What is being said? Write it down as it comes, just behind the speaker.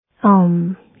ओम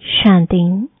शांति।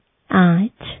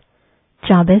 आज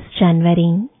 24 जनवरी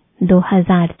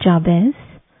 2024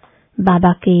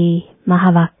 बाबा के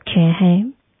महावाक्य है,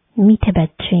 मीठे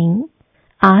बच्चे,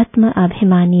 आत्म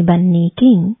अभिमानी बनने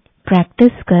की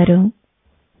प्रैक्टिस करो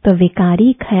तो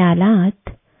विकारी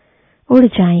ख्यालात उड़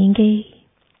जाएंगे।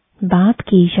 बाप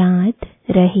की याद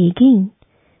रहेगी,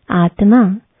 आत्मा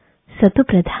सतो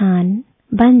प्रधान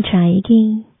बन जाएगी।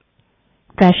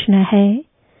 प्रश्न है,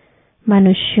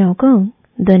 मनुष्यों को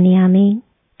दुनिया में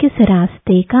किस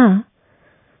रास्ते का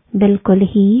बिल्कुल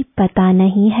ही पता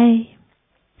नहीं है।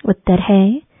 उत्तर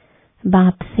है,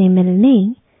 बाप से मिलने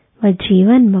व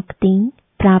जीवन मुक्ति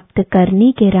प्राप्त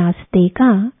करने के रास्ते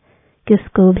का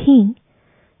किसको भी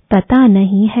पता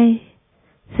नहीं है।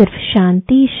 सिर्फ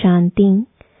शांति शांति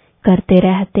करते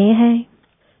रहते हैं,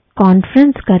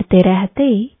 कॉन्फ्रेंस करते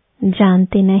रहते,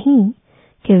 जानते नहीं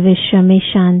कि विश्व में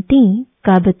शांति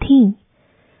कब थी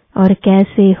और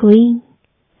कैसे हुई।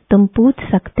 तुम पूछ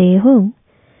सकते हो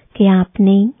कि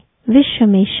आपने विश्व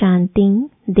में शांति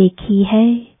देखी है?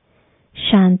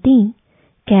 शांति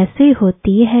कैसे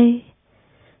होती है?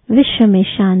 विश्व में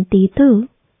शांति तो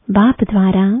बाप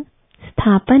द्वारा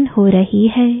स्थापन हो रही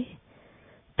है।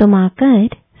 तुम आकर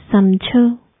समझो।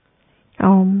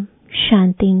 ओम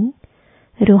शांति।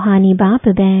 रूहानी बाप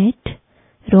बैठ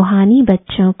रूहानी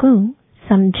बच्चों को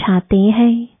समझाते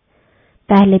हैं।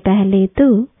 पहले पहले तो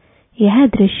यह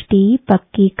दृष्टि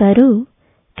पक्की करो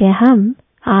कि हम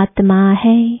आत्मा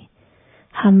है।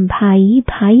 हम भाई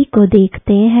भाई को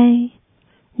देखते हैं।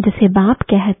 जैसे बाप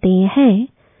कहते हैं,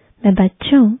 मैं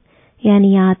बच्चों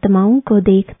यानी आत्माओं को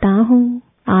देखता हूँ।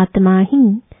 आत्मा ही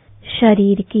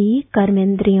शरीर की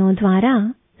कर्मेंद्रियों द्वारा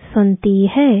सुनती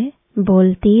है,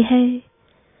 बोलती है।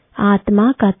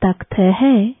 आत्मा का तख्त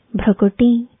है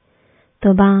भ्रुकुटी।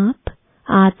 तो बाप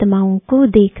आत्माओं को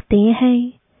देखते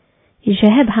हैं।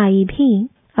 यह भाई भी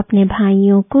अपने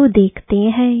भाइयों को देखते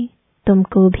हैं।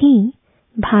 तुमको भी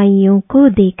भाइयों को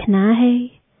देखना है।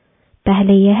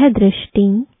 पहले यह दृष्टि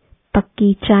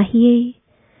पक्की चाहिए,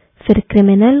 फिर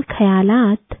क्रिमिनल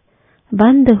ख्यालात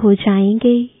बंद हो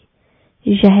जाएंगे।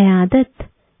 यह आदत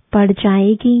पड़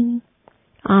जाएगी।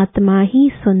 आत्मा ही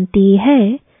सुनती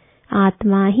है,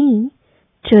 आत्मा ही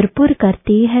चुरपुर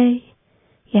करती है।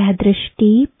 यह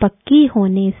दृष्टि पक्की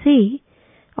होने से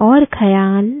और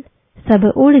ख्याल सब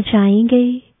उड़ जाएंगे।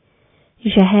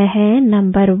 यह है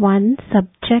नंबर 1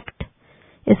 सब्जेक्ट।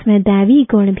 इसमें दैवी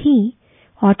गुण भी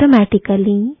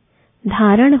ऑटोमेटिकली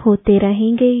धारण होते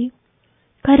रहेंगे।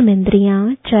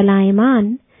 कर्मेंद्रियां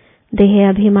चलायमान देह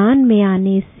अभिमान में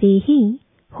आने से ही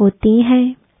होती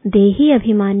हैं। देही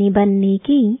अभिमानी बनने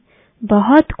की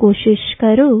बहुत कोशिश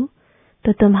करो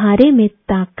तो तुम्हारे में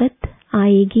ताकत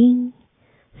आएगी।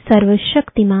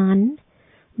 सर्वशक्तिमान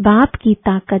बाप की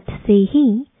ताकत से ही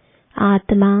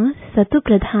आत्मा सतो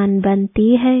प्रधान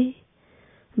बनती है।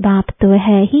 बाप तो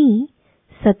है ही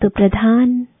सतो प्रधान।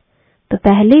 तो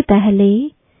पहले पहले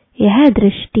यह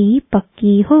दृष्टि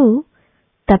पक्की हो,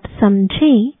 तब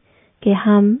समझें कि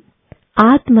हम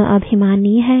आत्म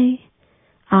अभिमानी है।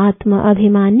 आत्म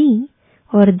अभिमानी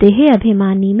और देह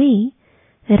अभिमानी में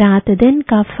रात दिन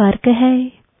का फर्क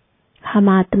है। हम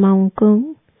आत्माओं को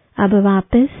अब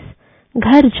वापस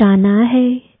घर जाना है।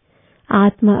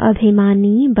 आत्म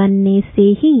अभिमानी बनने से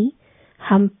ही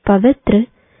हम पवित्र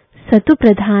सतो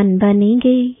प्रधान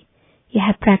बनेंगे।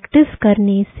 यह प्रैक्टिस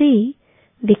करने से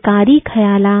विकारी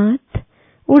ख्यालात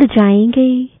उड़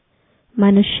जाएंगे।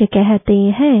 मनुष्य कहते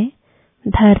हैं,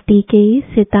 धरती के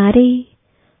सितारे,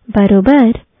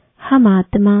 बरोबर हम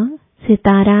आत्मा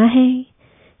सितारा है।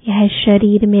 यह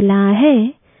शरीर मिला है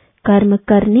कर्म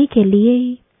करने के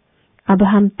लिए। अब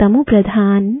हम तमो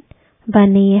प्रधान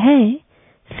बने हैं,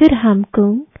 फिर हमको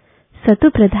सतो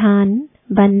प्रधान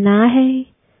बनना है।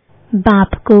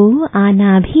 बाप को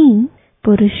आना भी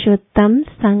पुरुषोत्तम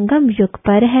संगम युग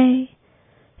पर है।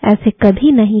 ऐसे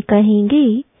कभी नहीं कहेंगे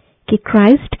कि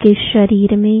क्राइस्ट के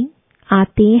शरीर में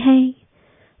आते हैं।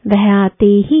 वह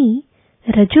आते ही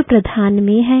रजो प्रधान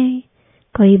में है।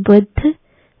 कोई बुद्ध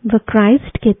व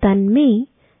क्राइस्ट के तन में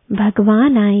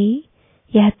भगवान आए,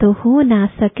 यह तो हो ना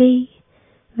सके।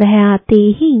 वह आते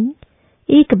ही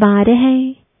एक बार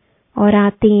है और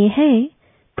आते हैं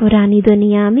पुरानी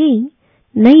दुनिया में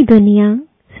नई दुनिया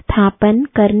स्थापन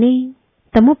करने।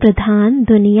 तमो प्रधान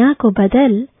दुनिया को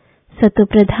बदल सतो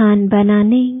प्रधान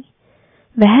बनाने।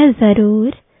 वह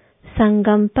जरूर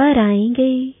संगम पर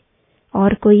आएंगे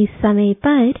और कोई समय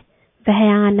पर वह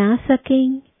आ ना सके।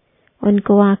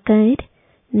 उनको आकर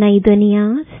नई दुनिया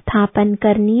स्थापन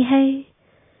करनी है।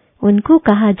 उनको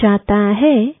कहा जाता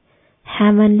है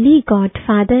हेवनली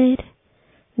गॉडफादर।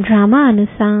 ड्रामा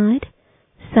अनुसार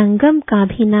संगम का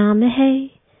भी नाम है।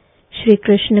 श्री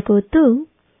कृष्ण को तो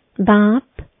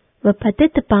बाप व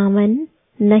पतित पावन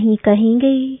नहीं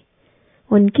कहेंगे।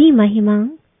 उनकी महिमा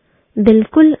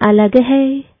बिल्कुल अलग है।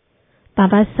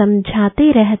 बाबा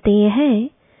समझाते रहते हैं,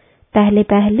 पहले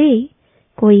पहले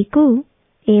कोई को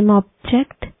एम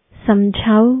ऑब्जेक्ट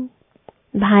समझाओ।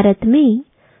 भारत में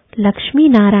लक्ष्मी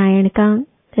नारायण का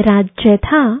राज्य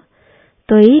था,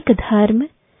 तो एक धर्म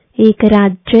एक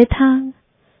राज्य था।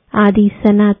 आदि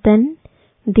सनातन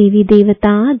देवी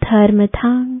देवता धर्म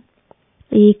था,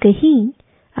 एक ही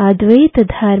अद्वैत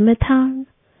धर्म था।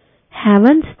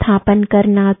 हेवन स्थापन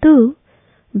करना तो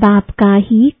बाप का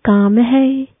ही काम है।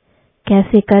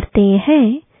 कैसे करते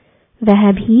हैं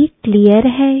वह भी क्लियर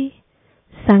है।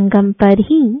 संगम पर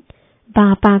ही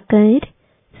बाप आकर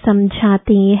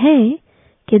समझाते हैं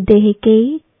कि देह के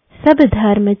सब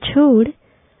धर्म छोड़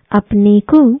अपने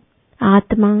को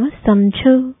आत्मा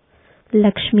समझो।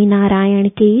 लक्ष्मी नारायण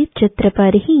के चित्र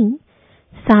पर ही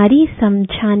सारी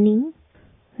समझानी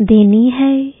देनी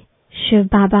है। शिव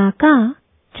बाबा का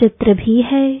चित्र भी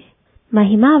है।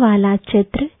 महिमा वाला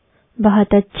चित्र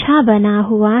बहुत अच्छा बना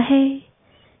हुआ है।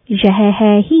 यह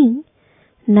है ही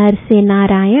नर से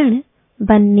नारायण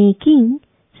बनने की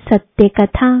सत्य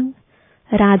कथा।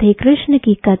 राधे कृष्ण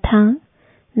की कथा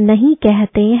नहीं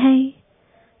कहते हैं,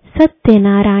 सत्य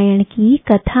नारायण की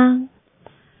कथा।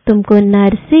 तुमको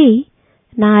नर से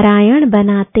नारायण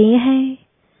बनाते हैं।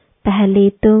 पहले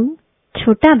तुम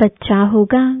छोटा बच्चा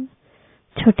होगा।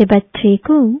 छोटे बच्चे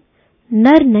को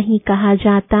नर नहीं कहा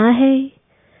जाता है।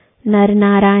 नर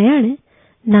नारायण,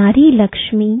 नारी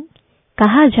लक्ष्मी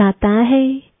कहा जाता है।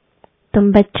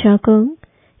 तुम बच्चों को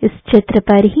इस चित्र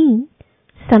पर ही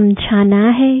समझाना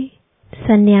है।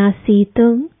 सन्यासी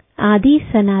तुम आदि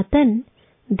सनातन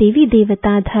देवी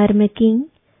देवता धर्म की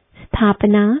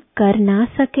स्थापना कर ना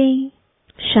सके।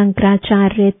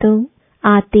 शंकराचार्य तो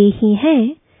आते ही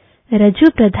हैं रजु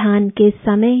प्रधान के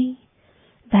समय,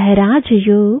 वह राज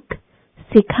योग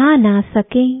सिखा ना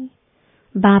सके।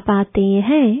 बाप आते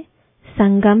हैं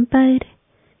संगम पर,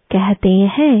 कहते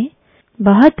हैं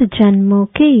बहुत जन्मों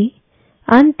के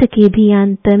अंत के भी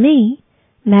अंत में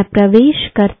मैं प्रवेश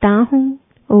करता हूँ।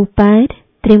 ऊपर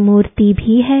त्रिमूर्ति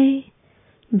भी है।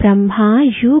 ब्रह्मा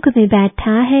युग में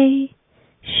बैठा है।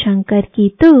 शंकर की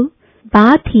तो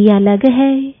बात ही अलग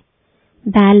है।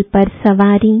 बैल पर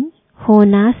सवारी हो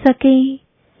ना सके।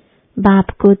 बाप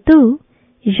को तो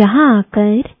यहाँ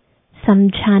आकर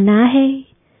समझाना है।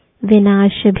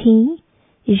 विनाश भी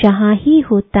यहाँ ही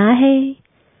होता है।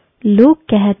 लोग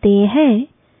कहते हैं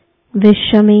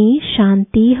विश्व में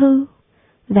शांति हो,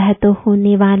 वह तो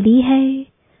होने वाली है,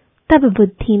 तब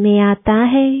बुद्धि में आता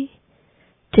है।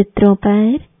 चित्रों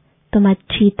पर तुम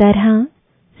अच्छी तरह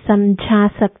समझा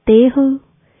सकते हो।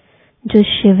 जो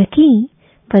शिव की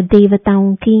व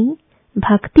देवताओं की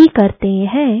भक्ति करते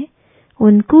हैं,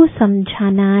 उनको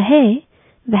समझाना है,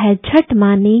 वह झट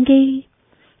मानेंगे।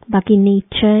 बाकी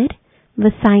नेचर व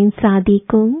साइंस आदि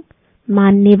को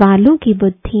मानने वालों की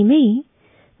बुद्धि में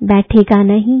बैठेगा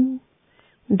नहीं।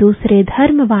 दूसरे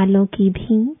धर्म वालों की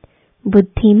भी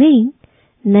बुद्धि में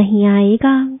नहीं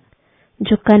आएगा।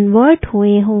 जो कन्वर्ट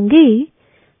हुए होंगे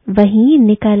वही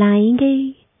निकल आएंगे।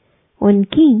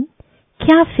 उनकी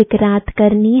क्या फिक्रात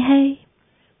करनी है।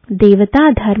 देवता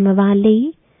धर्म वाले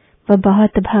व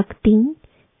बहुत भक्ति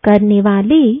करने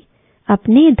वाले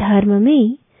अपने धर्म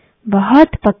में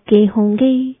बहुत पक्के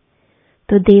होंगे।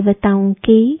 तो देवताओं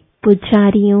के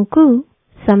पुजारियों को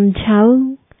समझाओ।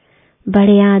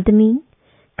 बड़े आदमी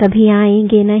कभी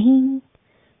आएंगे नहीं।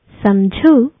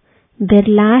 समझो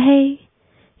बिरला है,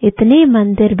 इतने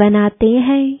मंदिर बनाते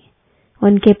हैं,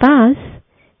 उनके पास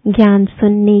ज्ञान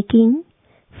सुनने की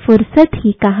फुर्सत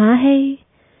ही कहाँ है।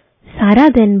 सारा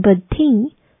दिन बुद्धि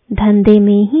धंधे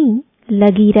में ही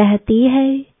लगी रहती है।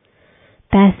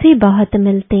 पैसे बहुत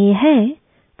मिलते हैं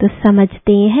तो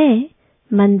समझते हैं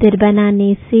मंदिर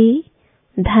बनाने से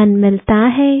धन मिलता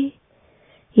है।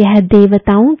 यह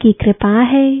देवताओं की कृपा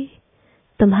है।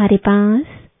 तुम्हारे पास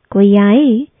कोई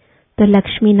आए तो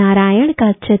लक्ष्मी नारायण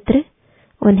का चित्र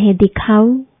उन्हें दिखाओ।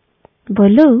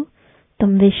 बोलो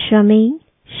तुम विश्व में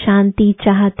शांति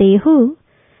चाहते हो,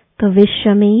 तो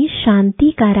विश्व में शांति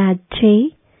का राज्य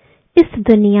इस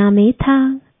दुनिया में था।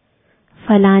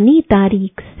 फलानी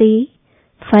तारीख से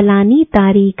फलानी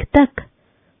तारीख तक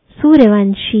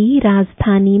सूर्यवंशी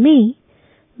राजधानी में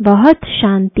बहुत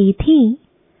शांति थी।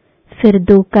 फिर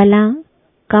 2 कला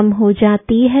कम हो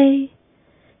जाती है।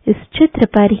 इस चित्र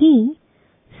पर ही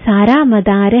सारा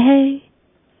मदार है।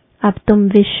 अब तुम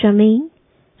विश्व में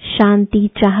शांति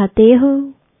चाहते हो,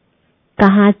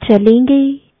 कहाँ चलेंगे?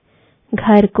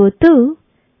 घर को तो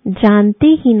जानते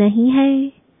ही नहीं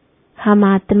है। हम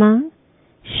आत्मा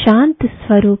शांत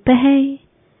स्वरूप है।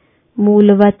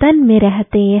 मूल वतन में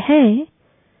रहते हैं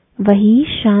वही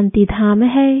शांति धाम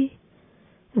है।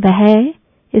 वह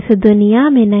इस दुनिया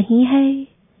में नहीं है।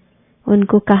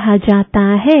 उनको कहा जाता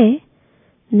है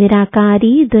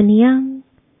निराकारी दुनिया।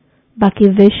 बाकी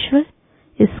विश्व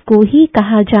इसको ही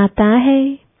कहा जाता है।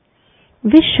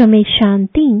 विश्व में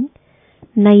शांति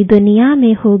नई दुनिया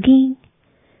में होगी।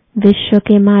 विश्व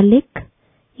के मालिक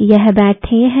यह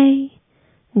बैठे हैं।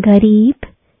 गरीब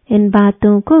इन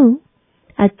बातों को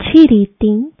अच्छी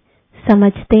रीति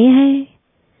समझते हैं।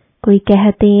 कोई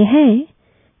कहते हैं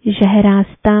यह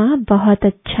रास्ता बहुत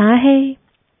अच्छा है।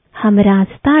 हम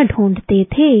रास्ता ढूंढते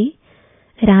थे,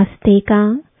 रास्ते का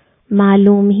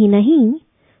मालूम ही नहीं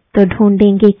तो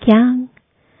ढूंढेंगे क्या।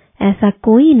 ऐसा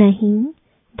कोई नहीं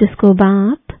जिसको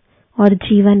बाप और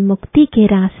जीवन मुक्ति के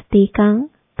रास्ते का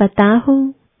पता हो।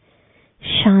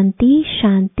 शांति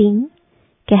शांति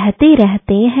कहते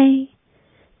रहते हैं,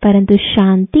 परंतु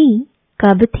शांति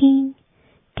कब थी,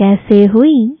 कैसे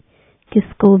हुई,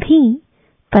 किसको भी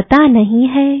पता नहीं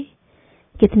है।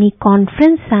 कितनी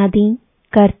कॉन्फ्रेंस आदि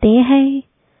करते हैं,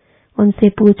 उनसे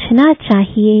पूछना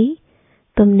चाहिए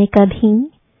तुमने कभी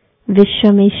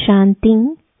विश्व में शांति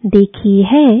देखी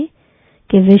है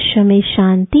कि विश्व में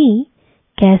शांति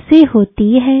कैसे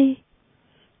होती है।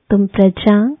 तुम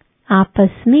प्रजा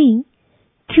आपस में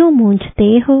क्यों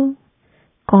मूंझते हो,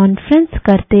 कॉन्फ्रेंस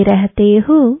करते रहते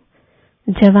हो,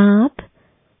 जवाब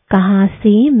कहाँ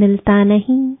से मिलता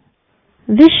नहीं।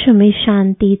 विश्व में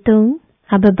शांति तो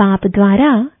अब बाप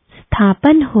द्वारा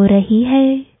स्थापन हो रही है।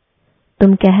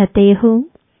 तुम कहते हो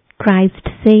क्राइस्ट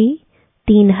से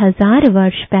 3000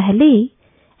 वर्ष पहले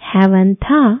हेवन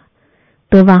था,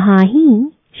 तो वहां ही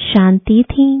शांति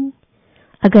थी।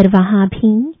 अगर वहां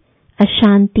भी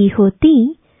अशांति होती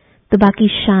तो बाकी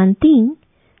शांति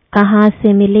कहाँ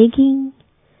से मिलेगी।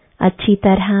 अच्छी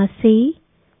तरह से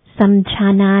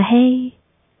समझाना है।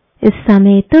 इस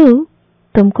समय तो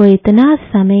तुमको इतना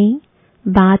समय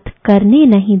बात करने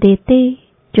नहीं देते,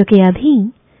 क्योंकि अभी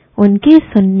उनके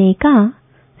सुनने का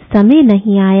समय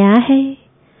नहीं आया है।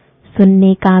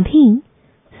 सुनने का भी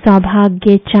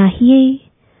सौभाग्य चाहिए।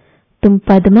 तुम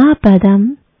पद्मा पदम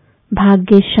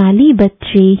भाग्यशाली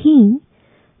बच्चे ही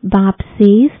बाप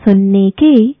से सुनने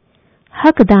के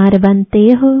हकदार बनते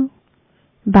हो।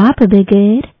 बाप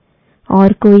बगैर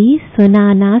और कोई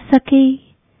सुना ना सके।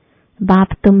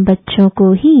 बाप तुम बच्चों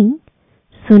को ही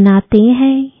सुनाते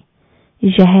हैं।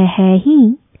 यह है ही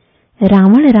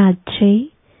रावण राज्य,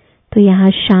 तो यहाँ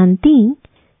शांति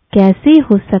कैसे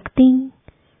हो सकती।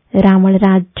 रावण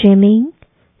राज्य में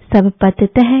सब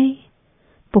पतित है,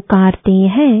 पुकारते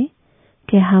हैं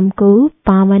कि हमको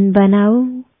पावन बनाओ।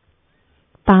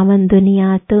 पावन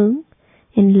दुनिया तो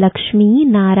इन लक्ष्मी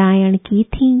नारायण की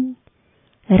थी।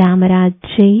 राम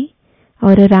राज्य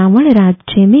और रावण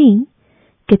राज्य में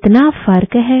कितना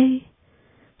फर्क है।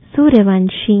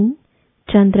 सूर्यवंशी,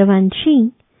 चंद्रवंशी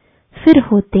फिर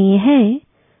होते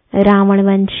हैं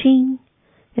रावणवंशी।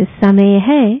 इस समय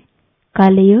है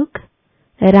कलयुग,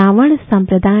 रावण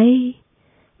संप्रदाय।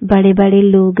 बड़े बड़े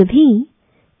लोग भी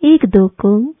एक दो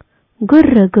को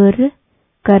गुर्र गुर्र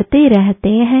करते रहते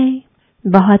हैं।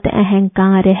 बहुत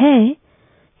अहंकार है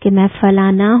कि मैं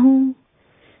फलाना हूँ।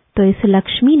 तो इस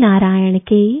लक्ष्मी नारायण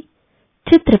के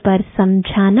चित्र पर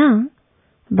समझाना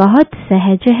बहुत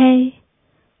सहज है।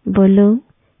 बोलो,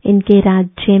 इनके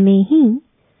राज्य में ही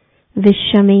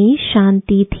विश्व में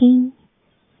शांति थी,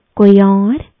 कोई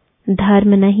और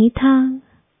धर्म नहीं था।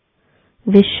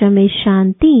 विश्व में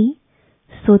शांति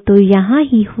सो तो यहाँ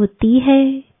ही होती है।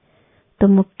 तो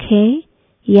मुख्य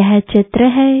यह चित्र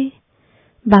है।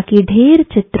 बाकी ढेर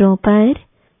चित्रों पर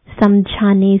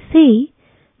समझाने से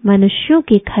मनुष्यों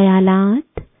के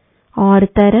ख्यालात और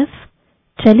तरफ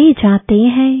चले जाते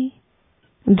हैं।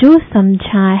 जो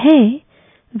समझा है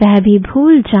वह भी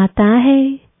भूल जाता है।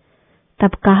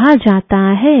 तब कहा जाता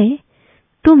है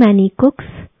too many cooks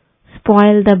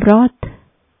spoil the broth.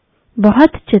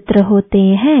 बहुत चित्र होते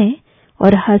हैं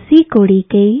और हंसी कोड़ी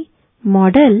के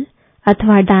मॉडल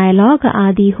अथवा डायलॉग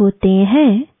आदि होते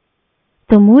हैं,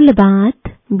 तो मूल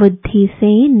बात बुद्धि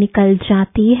से निकल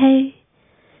जाती है।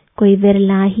 कोई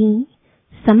विरला ही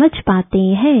समझ पाते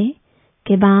हैं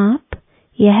कि बाप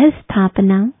यह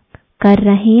स्थापना कर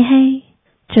रहे हैं।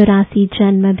 84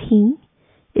 जन्म भी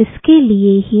इसके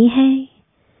लिए ही है।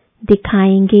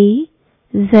 दिखाएंगे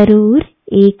जरूर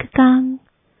एक काम,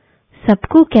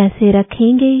 सबको कैसे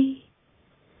रखेंगे।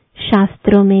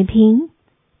 शास्त्रों में भी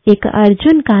एक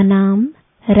अर्जुन का नाम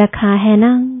रखा है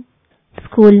ना।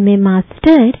 स्कूल में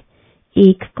मास्टर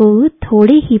एक को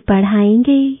थोड़े ही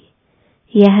पढ़ाएंगे।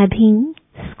 यह भी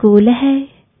स्कूल है।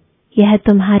 यह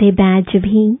तुम्हारे बैज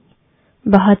भी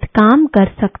बहुत काम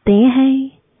कर सकते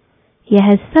हैं।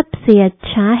 यह सबसे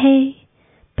अच्छा है।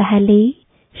 पहले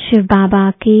शिव बाबा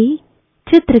के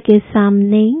चित्र के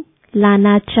सामने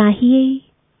लाना चाहिए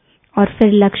और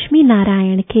फिर लक्ष्मी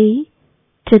नारायण के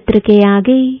चित्र के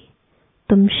आगे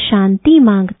तुम शांति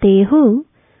मांगते हो।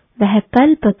 वह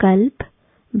कल्प कल्प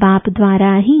बाप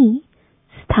द्वारा ही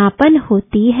स्थापन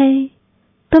होती है।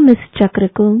 तुम इस चक्र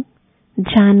को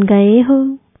जान गए हो।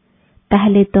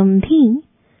 पहले तुम भी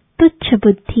तुच्छ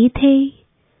बुद्धि थे,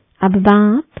 अब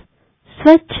बाप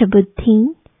स्वच्छ बुद्धि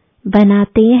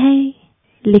बनाते हैं।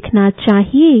 लिखना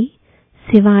चाहिए,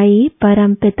 सिवाय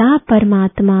परमपिता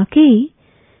परमात्मा के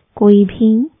कोई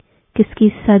भी किसकी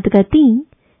सद्गति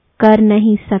कर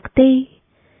नहीं सकते,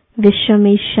 विश्व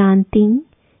में शांति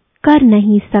कर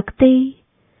नहीं सकते।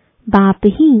 बाप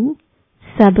ही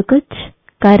सब कुछ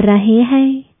कर रहे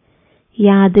हैं,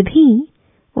 याद भी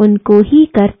उनको ही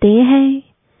करते हैं।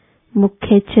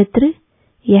 मुख्य चित्र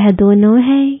यह दोनों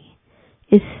है,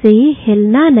 इससे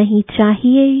हिलना नहीं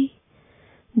चाहिए।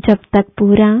 जब तक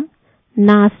पूरा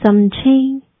ना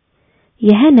समझें,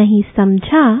 यह नहीं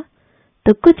समझा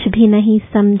तो कुछ भी नहीं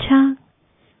समझा,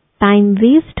 टाइम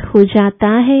वेस्ट हो जाता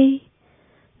है।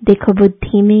 देखो,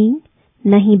 बुद्धि में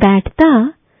नहीं बैठता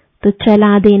तो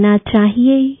चला देना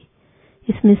चाहिए।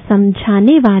 इसमें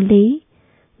समझाने वाले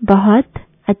बहुत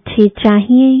अच्छे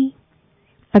चाहिए।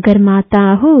 अगर माता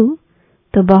हो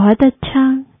तो बहुत अच्छा,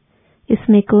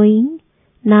 इसमें कोई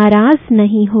नाराज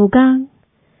नहीं होगा।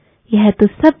 यह तो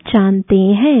सब जानते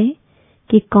हैं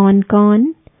कि कौन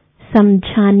कौन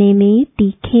समझाने में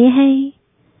तीखे हैं।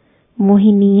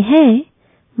 मोहिनी है,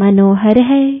 मनोहर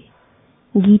है,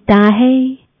 गीता है,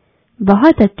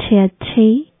 बहुत अच्छे अच्छे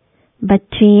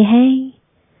बच्चे हैं।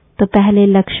 तो पहले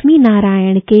लक्ष्मी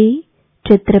नारायण के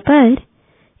चित्र पर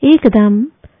एकदम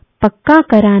पक्का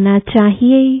कराना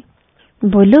चाहिए।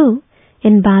 बोलो,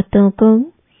 इन बातों को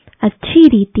अच्छी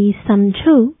रीति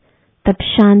समझो, तब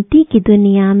शांति की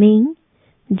दुनिया में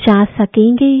जा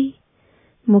सकेंगे।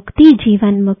 मुक्ति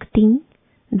जीवन मुक्ति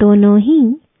दोनों ही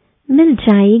मिल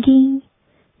जाएगी।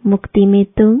 मुक्ति में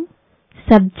तो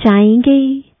सब जाएंगे,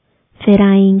 फिर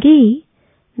आएंगे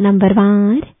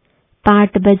नंबरवार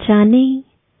पाठ बजाने।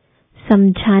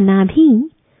 समझाना भी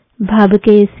भव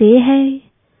कैसे है।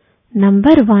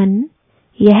 नंबर 1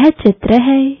 यह चित्र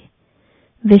है।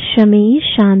 विश्व में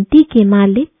शांति के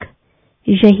मालिक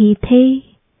यही थे।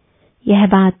 यह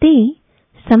बातें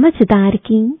समझदार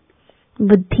की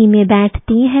बुद्धि में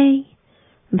बैठती हैं।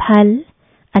 भल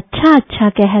अच्छा अच्छा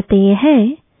कहते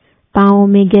हैं, पांव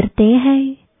में गिरते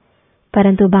हैं,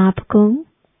 परंतु बाप को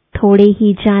थोड़े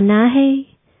ही जाना है।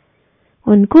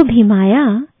 उनको भी माया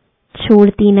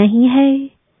छोड़ती नहीं है।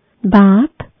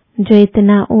 बाप जो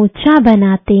इतना ऊंचा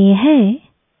बनाते हैं,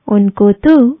 उनको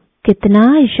तो कितना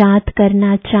याद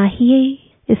करना चाहिए।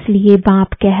 इसलिए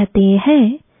बाप कहते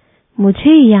हैं,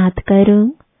 मुझे याद करो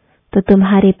तो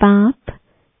तुम्हारे पाप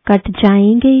कट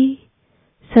जाएंगे,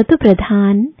 सतु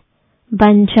प्रधान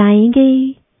बन जाएंगे।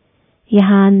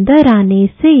 यहाँ अंदर आने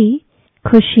से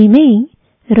खुशी में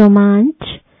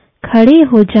रोमांच खड़े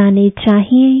हो जाने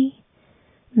चाहिए।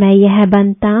 मैं यह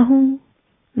बनता हूँ।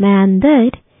 मैं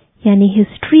अंदर यानी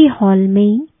हिस्ट्री हॉल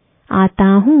में आता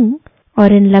हूँ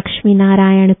और इन लक्ष्मी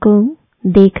नारायण को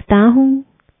देखता हूँ।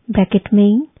 ब्रैकेट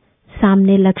में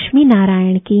सामने लक्ष्मी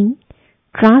नारायण की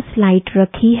क्रॉस लाइट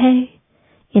रखी है।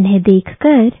 इन्हें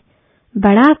देखकर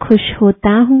बड़ा खुश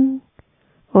होता हूँ।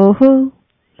 ओहो,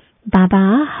 बाबा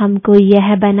हमको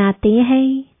यह बनाते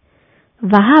हैं।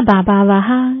 वाह बाबा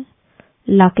वाह।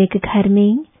 लौकिक घर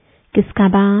में किसका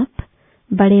बाप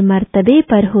बड़े मर्तबे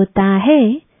पर होता है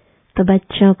तो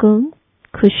बच्चों को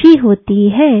खुशी होती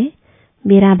है,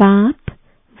 मेरा बाप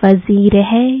वजीर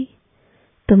है।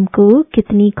 तुमको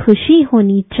कितनी खुशी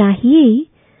होनी चाहिए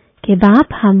कि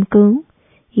बाप हमको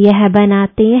यह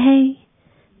बनाते हैं,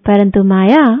 परंतु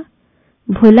माया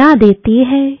भुला देती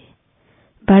है,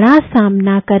 बड़ा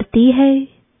सामना करती है।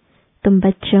 तुम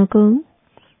बच्चों को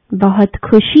बहुत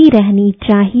खुशी रहनी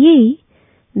चाहिए,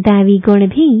 दैवी गुण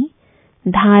भी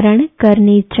धारण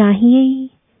करने चाहिए।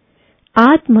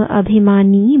 आत्म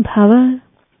अभिमानी भव।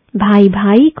 भाई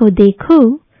भाई को देखो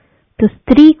तो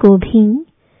स्त्री को भी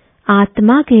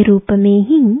आत्मा के रूप में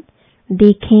ही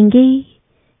देखेंगे।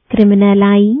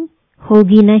 क्रिमिनलाई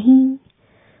होगी नहीं।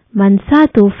 मनसा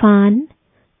तूफान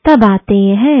तब आते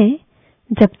हैं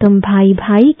जब तुम भाई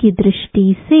भाई की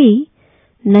दृष्टि से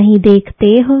नहीं देखते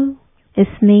हो।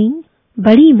 इसमें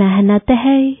बड़ी मेहनत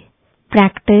है,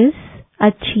 प्रैक्टिस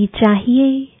अच्छी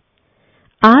चाहिए।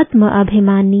 आत्म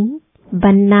अभिमानी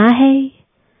बनना है।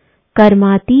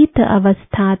 कर्मातीत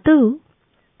अवस्था तो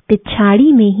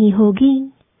पिछाड़ी में ही होगी।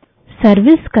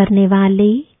 सर्विस करने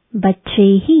वाले बच्चे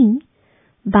ही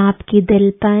बाप के दिल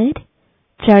पर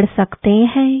चढ़ सकते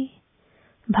हैं,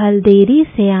 भल देरी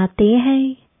से आते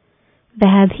हैं,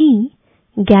 वह भी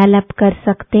गैलप कर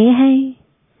सकते हैं,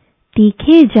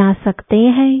 तीखे जा सकते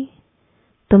हैं।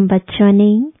 तुम बच्चों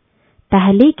ने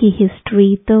पहले की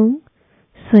हिस्ट्री तो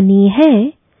सुनी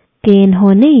है कि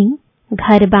इन्होंने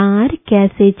घर बार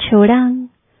कैसे छोड़ा,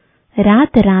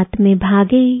 रात रात में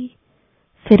भागे,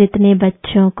 फिर इतने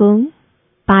बच्चों को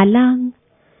पाला।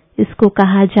 इसको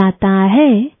कहा जाता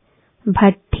है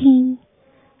भट्ठी।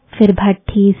 फिर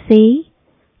भट्ठी से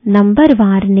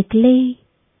नंबरवार निकले।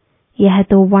 यह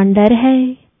तो वंडर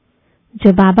है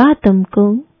जो बाबा तुमको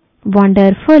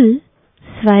वंडरफुल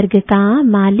स्वर्ग का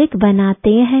मालिक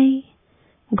बनाते हैं।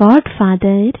 गॉड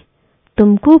फादर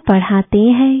तुमको पढ़ाते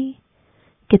हैं।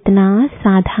 कितना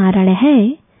साधारण है,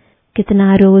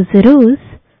 कितना रोज रोज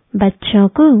बच्चों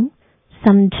को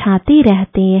समझाते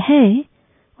रहते हैं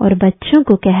और बच्चों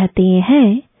को कहते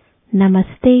हैं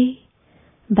नमस्ते।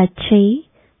 बच्चे,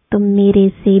 तुम मेरे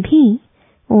से भी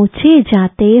ऊंचे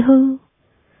जाते हो।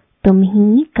 तुम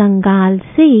ही कंगाल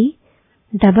से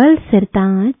डबल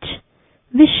सिरताज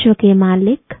विश्व के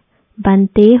मालिक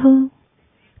बनते हो।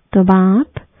 तो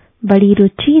बाप बड़ी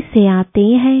रुचि से आते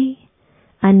हैं,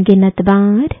 अनगिनत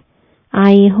बार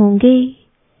आए होंगे।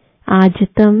 आज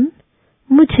तुम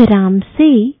मुझ राम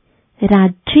से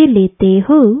राज्य लेते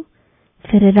हो,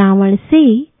 फिर रावण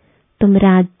से तुम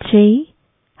राज्य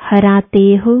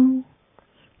हराते हो।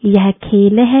 यह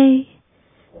खेल है।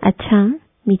 अच्छा,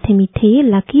 मीठे मीठे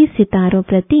लकी सितारों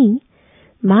प्रति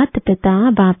माता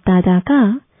पिता बाप दादा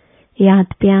का याद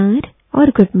प्यार और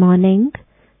गुड मॉर्निंग।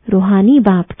 रूहानी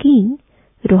बाप की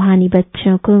रूहानी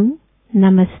बच्चों को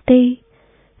नमस्ते।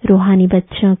 रूहानी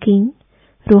बच्चों की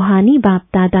रूहानी बाप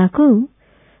दादा को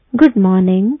गुड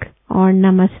मॉर्निंग और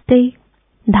नमस्ते।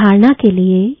 धारणा के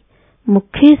लिए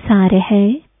मुख्य सार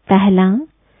है, पहला,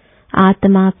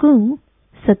 आत्मा को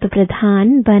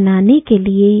सतप्रधान बनाने के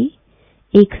लिए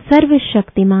एक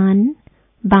सर्वशक्तिमान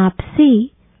बाप से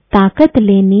ताकत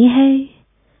लेनी है।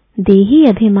 देही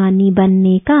अभिमानी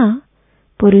बनने का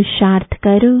पुरुषार्थ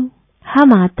करो।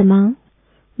 हम आत्मा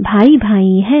भाई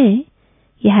भाई है,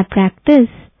 यह प्रैक्टिस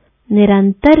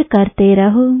निरंतर करते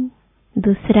रहो।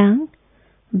 दूसरा,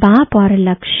 बाप और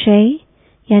लक्ष्य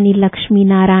यानी लक्ष्मी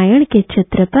नारायण के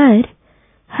चित्र पर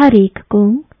हर एक को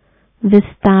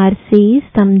विस्तार से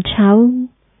समझाओ।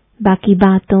 बाकी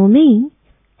बातों में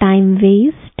टाइम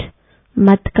वेस्ट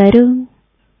मत करो।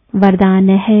 वरदान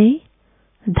है,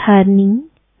 धरनी,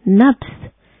 नफ्स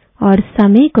और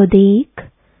समय को देख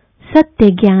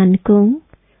सत्य ज्ञान को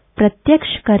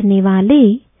प्रत्यक्ष करने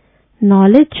वाले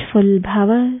नॉलेजफुल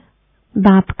भव।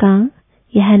 बाप का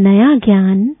यह नया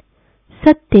ज्ञान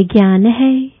सत्य ज्ञान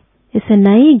है। इस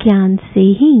नए ज्ञान से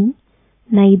ही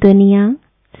नई दुनिया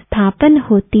स्थापन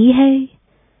होती है।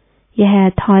 यह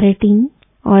अथॉरिटी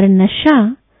और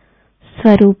नशा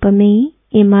स्वरूप में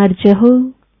इमर्ज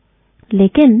हो।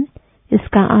 लेकिन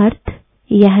इसका अर्थ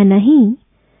यह नहीं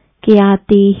कि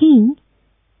आते ही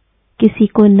किसी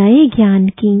को नए ज्ञान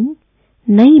की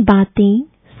नई बातें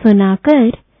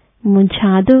सुनाकर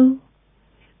मुझा दो।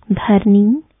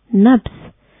 धरनी, नफ्स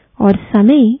और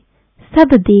समय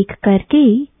सब देख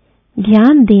करके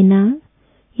ज्ञान देना,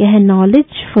 यह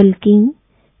नॉलेजफुल की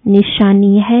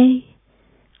निशानी है।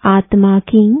 आत्मा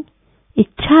की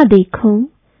इच्छा देखो,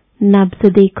 नब्ज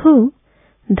देखो,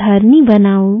 धरनी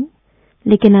बनाओ,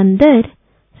 लेकिन अंदर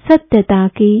सत्यता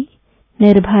की,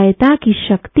 निर्भयता की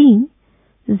शक्ति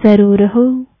जरूर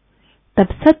हो। तब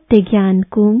सत्य ज्ञान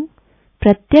को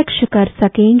प्रत्यक्ष कर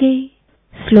सकेंगे।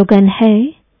 स्लोगन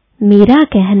है, मेरा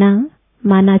कहना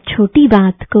माना छोटी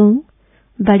बात को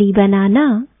बड़ी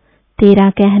बनाना, तेरा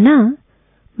कहना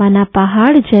माना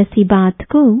पहाड़ जैसी बात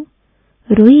को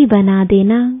रुई बना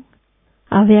देना।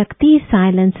 अव्यक्ति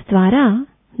साइलेंस द्वारा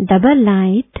डबल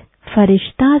लाइट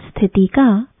फरिश्ता स्थिति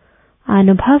का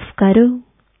अनुभव करो।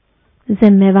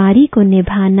 जिम्मेवारी को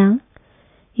निभाना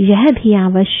यह भी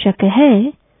आवश्यक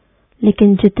है,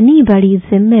 लेकिन जितनी बड़ी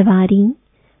जिम्मेवारी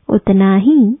उतना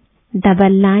ही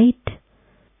डबल लाइट।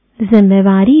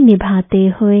 जिम्मेवारी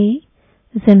निभाते हुए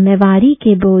जिम्मेवारी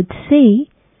के बोझ से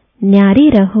न्यारे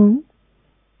रहो।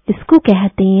 इसको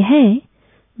कहते हैं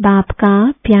बाप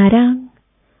का प्यारा।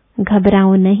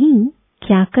 घबराओ नहीं,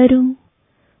 क्या करूं,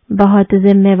 बहुत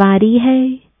जिम्मेवारी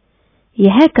है,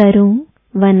 यह करूं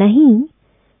व नहीं,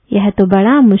 यह तो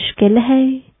बड़ा मुश्किल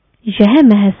है। यह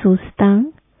महसूसता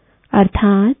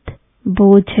अर्थात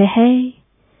बोझ है।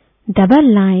 डबल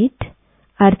लाइट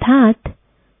अर्थात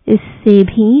इससे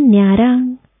भी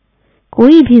न्यारा।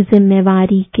 कोई भी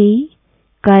जिम्मेवारी के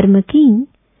कर्म की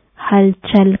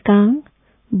हलचल का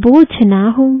बोझ ना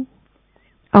हो।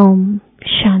 ओम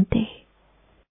शांति।